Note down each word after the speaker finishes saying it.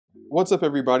What's up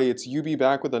everybody, it's UB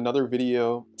back with another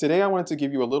video. Today I wanted to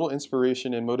give you a little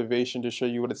inspiration and motivation to show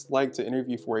you what it's like to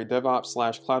interview for a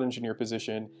DevOps/cloud engineer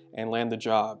position and land the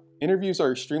job. Interviews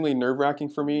are extremely nerve-wracking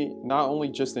for me, not only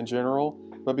just in general,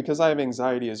 but because I have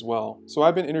anxiety as well. So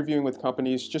I've been interviewing with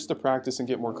companies just to practice and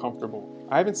get more comfortable.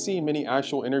 I haven't seen many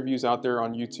actual interviews out there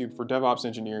on YouTube for DevOps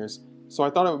engineers, so I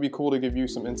thought it would be cool to give you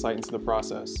some insight into the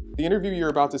process. The interview you're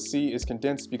about to see is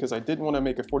condensed because I didn't want to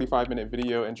make a 45-minute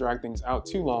video and drag things out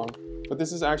too long, but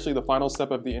this is actually the final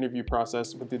step of the interview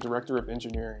process with the Director of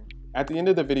Engineering. At the end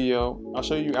of the video, I'll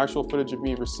show you actual footage of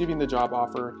me receiving the job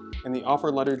offer and the offer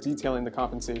letter detailing the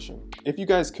compensation. If you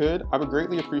guys could, I would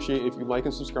greatly appreciate if you like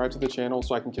and subscribe to the channel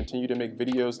so I can continue to make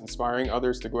videos inspiring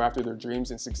others to go after their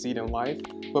dreams and succeed in life.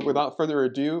 But without further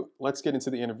ado, let's get into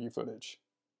the interview footage.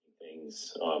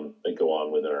 Things that go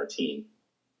on within our team.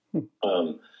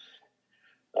 How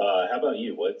about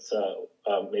you? What's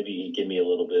maybe give me a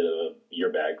little bit of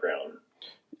your background?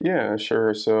 Yeah,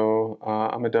 sure. So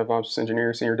I'm a DevOps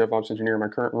engineer, senior DevOps engineer in my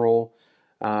current role.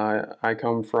 I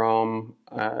come from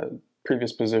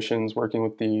previous positions working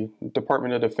with the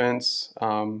Department of Defense,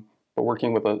 but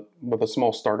working with a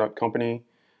small startup company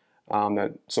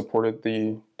that supported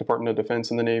the Department of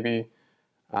Defense and the Navy.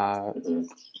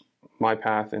 My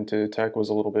path into tech was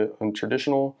a little bit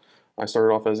untraditional. I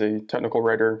started off as a technical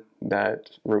writer that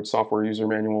wrote software user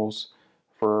manuals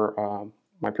for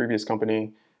my previous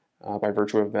company. By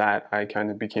virtue of that, I kind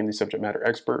of became the subject matter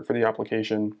expert for the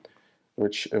application,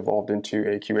 which evolved into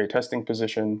a QA testing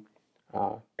position.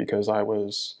 Because I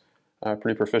was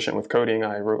pretty proficient with coding,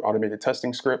 I wrote automated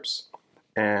testing scripts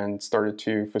and started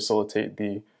to facilitate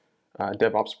the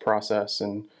DevOps process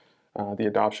and the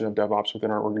adoption of DevOps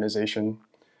within our organization.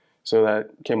 So that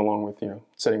came along with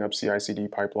setting up CI/CD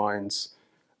pipelines,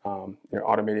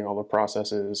 automating all the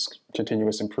processes,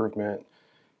 continuous improvement,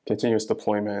 continuous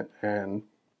deployment, and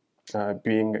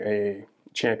being a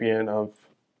champion of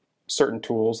certain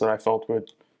tools that I felt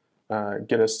would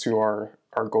get us to our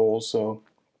goals. So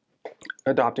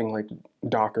adopting like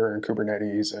Docker and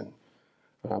Kubernetes and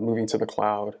moving to the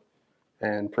cloud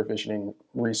and provisioning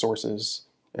resources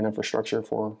and infrastructure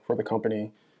for the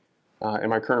company.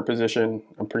 In my current position,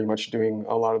 I'm pretty much doing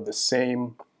a lot of the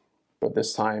same, but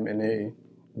this time in a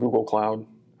Google Cloud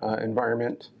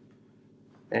environment,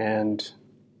 and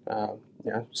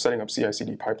setting up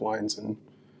CI/CD pipelines and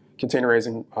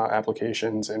containerizing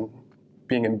applications and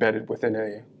being embedded within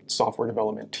a software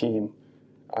development team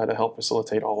to help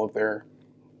facilitate all of their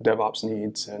DevOps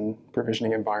needs and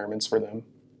provisioning environments for them.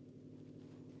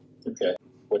 Okay.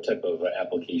 What type of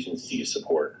applications do you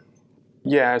support?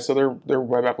 Yeah, so they're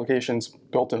web applications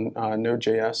built in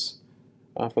Node.js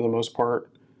for the most part,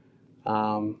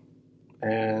 and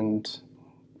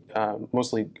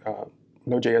mostly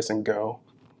Node.js and Go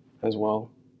as well.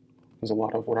 Is a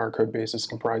lot of what our code base is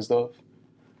comprised of.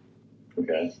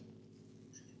 Okay.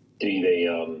 Do they?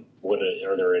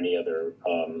 Are there any other?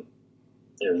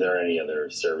 Are there any other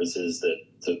services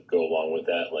that go along with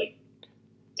that, like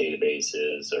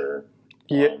databases or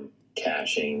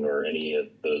caching or any of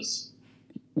those?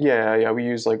 Yeah, we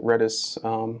use like Redis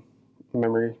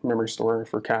memory store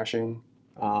for caching,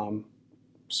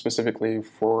 specifically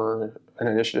for an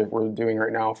initiative we're doing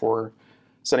right now for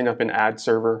setting up an ad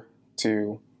server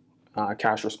to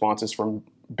cache responses from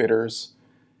bidders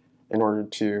in order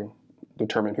to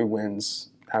determine who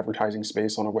wins advertising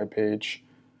space on a web page.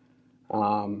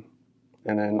 And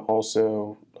then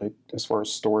also, like as far as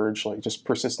storage, like just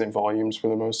persistent volumes for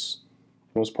the most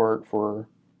part for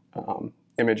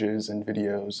images and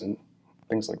videos and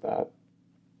things like that.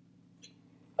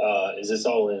 Is this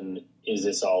all in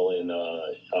GKS,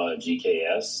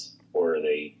 or are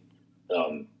they?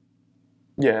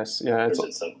 Yes, yeah,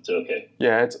 it's okay.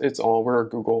 Yeah, it's all, we're a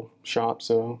Google shop,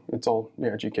 so it's all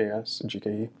GKS and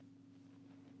GKE.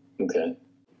 Okay.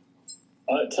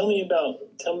 Tell me about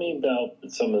some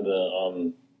of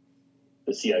the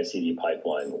CI/CD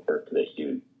pipeline work that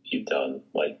you've done.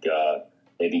 Like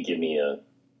maybe give me a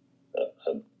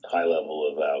high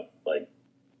level about like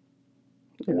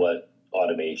what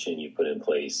automation you put in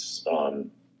place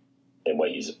and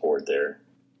what you support there.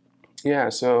 Yeah,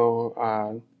 so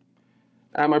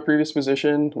at my previous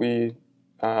position, we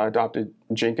adopted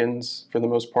Jenkins for the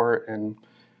most part, and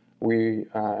we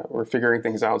were figuring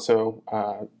things out. So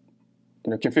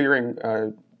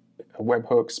configuring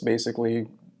webhooks basically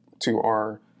to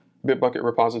our Bitbucket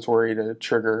repository to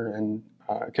trigger and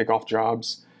kick off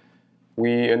jobs.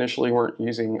 We initially weren't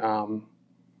using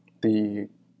the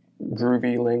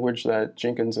Groovy language that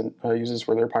Jenkins uses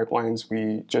for their pipelines.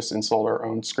 We just installed our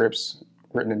own scripts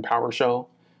written in PowerShell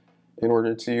in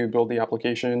order to build the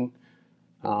application.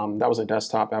 That was a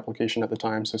desktop application at the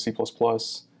time, so C++.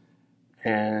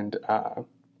 And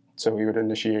so we would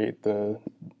initiate the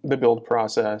build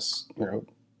process,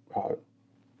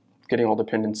 getting all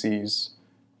dependencies,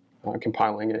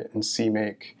 compiling it in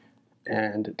CMake,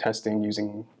 and testing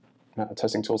using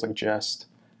testing tools like Jest,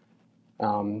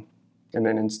 and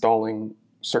then installing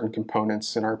certain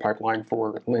components in our pipeline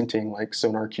for linting, like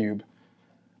SonarQube.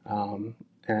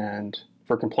 And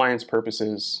for compliance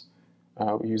purposes,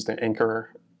 we use the anchor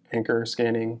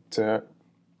scanning to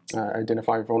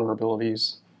identify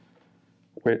vulnerabilities,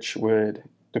 which would,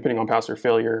 depending on pass or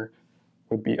failure,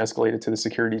 would be escalated to the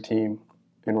security team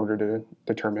in order to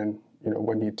determine,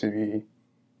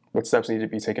 what steps need to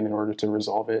be taken in order to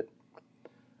resolve it.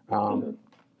 And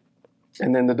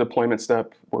then the deployment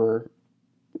step were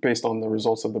based on the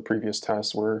results of the previous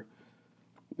tests. Were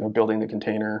building the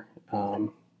container,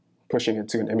 pushing it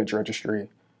to an image registry,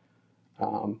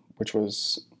 which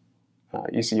was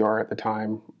ECR at the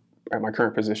time. At my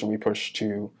current position, we pushed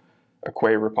to a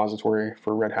Quay repository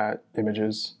for Red Hat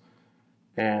images,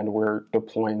 and we're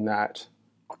deploying that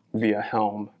via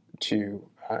Helm to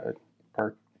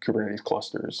our Kubernetes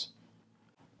clusters.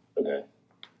 Okay.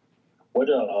 What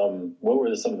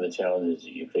were some of the challenges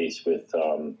that you faced with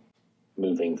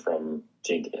moving from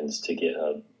Jenkins to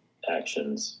GitHub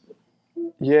Actions?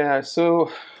 Yeah,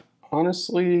 so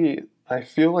honestly, I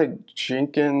feel like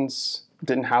Jenkins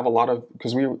didn't have a lot of,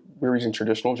 because we were using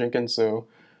traditional Jenkins, so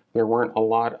there weren't a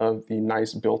lot of the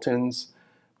nice built-ins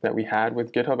that we had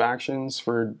with GitHub Actions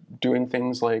for doing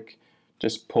things like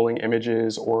just pulling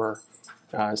images or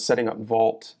setting up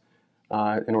Vault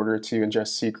in order to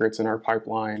ingest secrets in our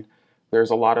pipeline. There's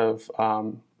a lot of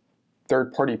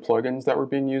third-party plugins that were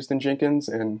being used in Jenkins,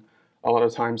 and a lot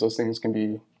of times those things can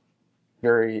be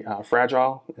very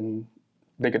fragile, and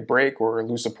they could break or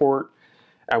lose support,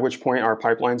 at which point our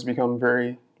pipelines become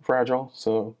very fragile.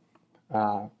 So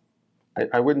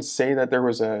I wouldn't say that there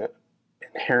was a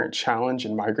inherent challenge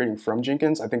in migrating from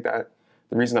Jenkins. I think that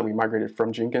the reason that we migrated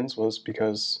from Jenkins was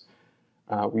because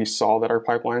we saw that our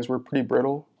pipelines were pretty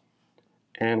brittle,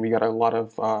 and we got a lot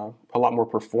more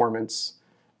performance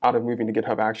out of moving to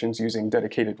GitHub Actions using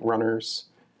dedicated runners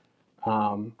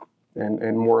and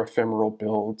more ephemeral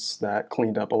builds that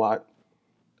cleaned up a lot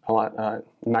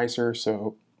nicer.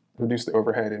 So reduced the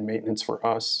overhead and maintenance for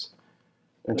us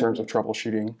in terms of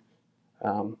troubleshooting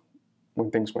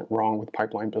when things went wrong with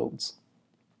pipeline builds.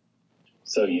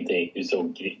 So you think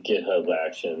GitHub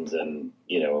Actions and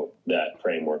that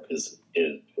framework was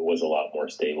a lot more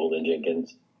stable than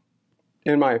Jenkins?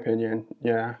 In my opinion,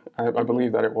 yeah, I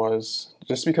believe that it was,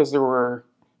 just because there were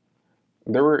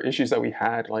issues that we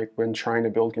had, like when trying to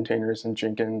build containers in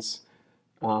Jenkins,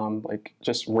 like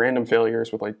just random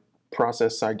failures with like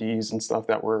process IDs and stuff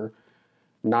that were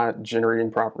not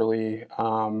generating properly,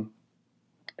 and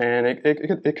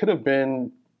it could have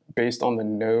been based on the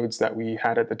nodes that we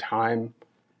had at the time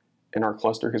in our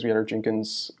cluster, because we had our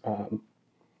Jenkins,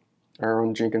 our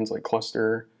own Jenkins like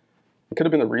cluster. It could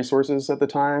have been the resources at the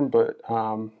time, but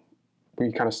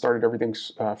we kind of started everything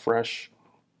fresh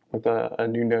with a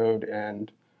new node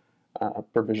and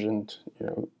provisioned,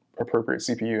 appropriate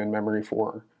CPU and memory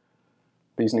for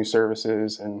these new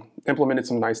services, and implemented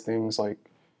some nice things like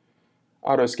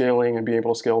auto scaling and being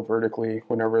able to scale vertically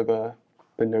whenever the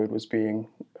node was being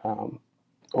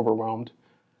overwhelmed.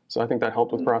 So I think that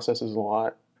helped with processes a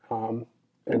lot, and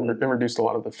reduced a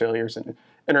lot of the failures and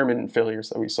intermittent failures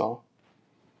that we saw.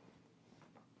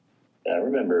 I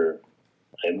remember,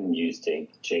 I haven't used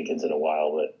Jenkins in a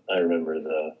while, but I remember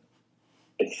the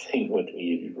big thing when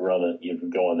you'd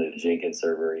go on the Jenkins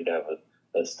server, you'd have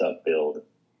a stuff build,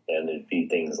 and it'd be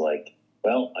things like,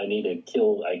 well, I need to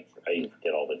kill, I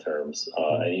forget all the terms,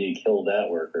 I need to kill that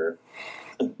worker,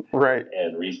 right,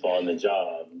 and respawn the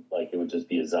job, like it would just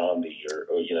be a zombie, or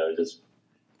just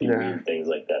be weird things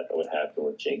like that would happen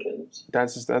with Jenkins.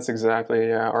 That's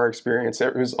exactly our experience.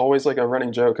 It was always like a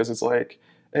running joke, because it's like,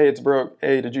 hey, it's broke.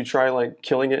 Hey, did you try like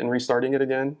killing it and restarting it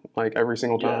again? Like every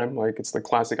single time. Like it's the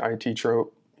classic IT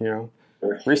trope,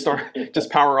 restart, just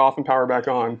power off and power back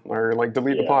on, or like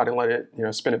delete the pod and let it,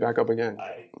 spin it back up again.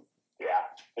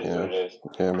 It's what it is.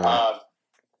 Yeah, man.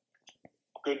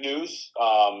 Good news.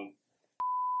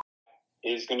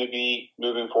 Is going to be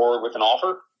moving forward with an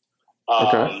offer.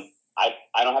 Okay.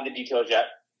 I don't have the details yet.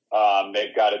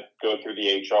 They've got to go through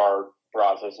the HR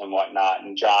process and whatnot.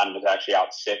 And John was actually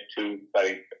out sick too, I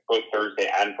think both Thursday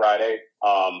and Friday.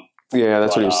 Yeah,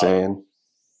 that's what he was saying.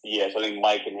 Yeah, so I think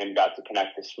Mike and him got to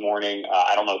connect this morning.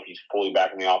 I don't know if he's fully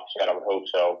back in the office yet. I would hope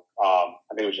so. I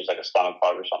think it was just like a stomach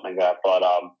bug or something like that. But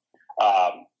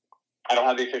I don't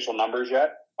have the official numbers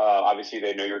yet. Obviously,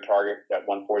 they know your target, that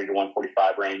 140 to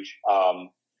 145 range.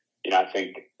 I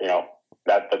think,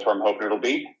 that's where I'm hoping it'll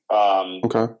be.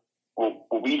 Okay.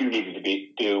 What we do need to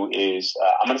do is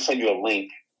I'm going to send you a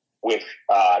link with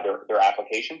their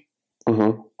application.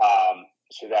 Mm-hmm.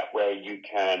 So that way you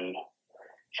can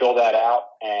fill that out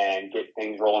and get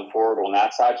things rolling forward on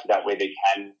that side. So that way they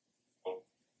can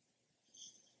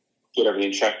get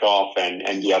everything checked off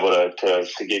and be able to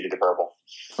give you the verbal.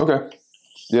 Okay.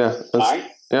 Yeah.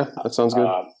 Yeah, that sounds good.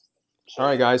 All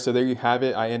right, guys, so there you have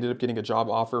it. I ended up getting a job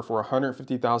offer for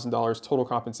 $150,000 total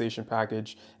compensation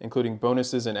package, including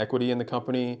bonuses and equity in the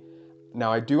company. Now,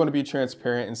 I do want to be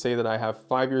transparent and say that I have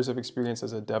 5 years of experience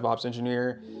as a DevOps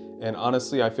engineer, and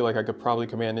honestly, I feel like I could probably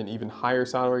command an even higher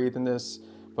salary than this,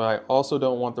 but I also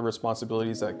don't want the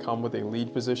responsibilities that come with a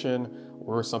lead position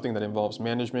or something that involves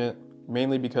management,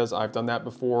 mainly because I've done that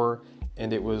before,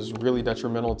 and it was really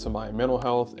detrimental to my mental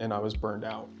health, and I was burned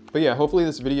out. But yeah, hopefully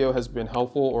this video has been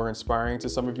helpful or inspiring to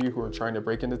some of you who are trying to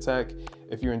break into tech.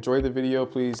 If you enjoyed the video,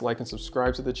 please like and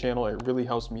subscribe to the channel. It really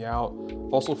helps me out.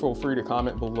 Also, feel free to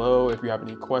comment below if you have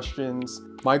any questions.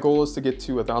 My goal is to get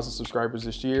to 1,000 subscribers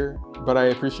this year, but I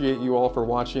appreciate you all for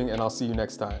watching, and I'll see you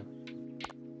next time.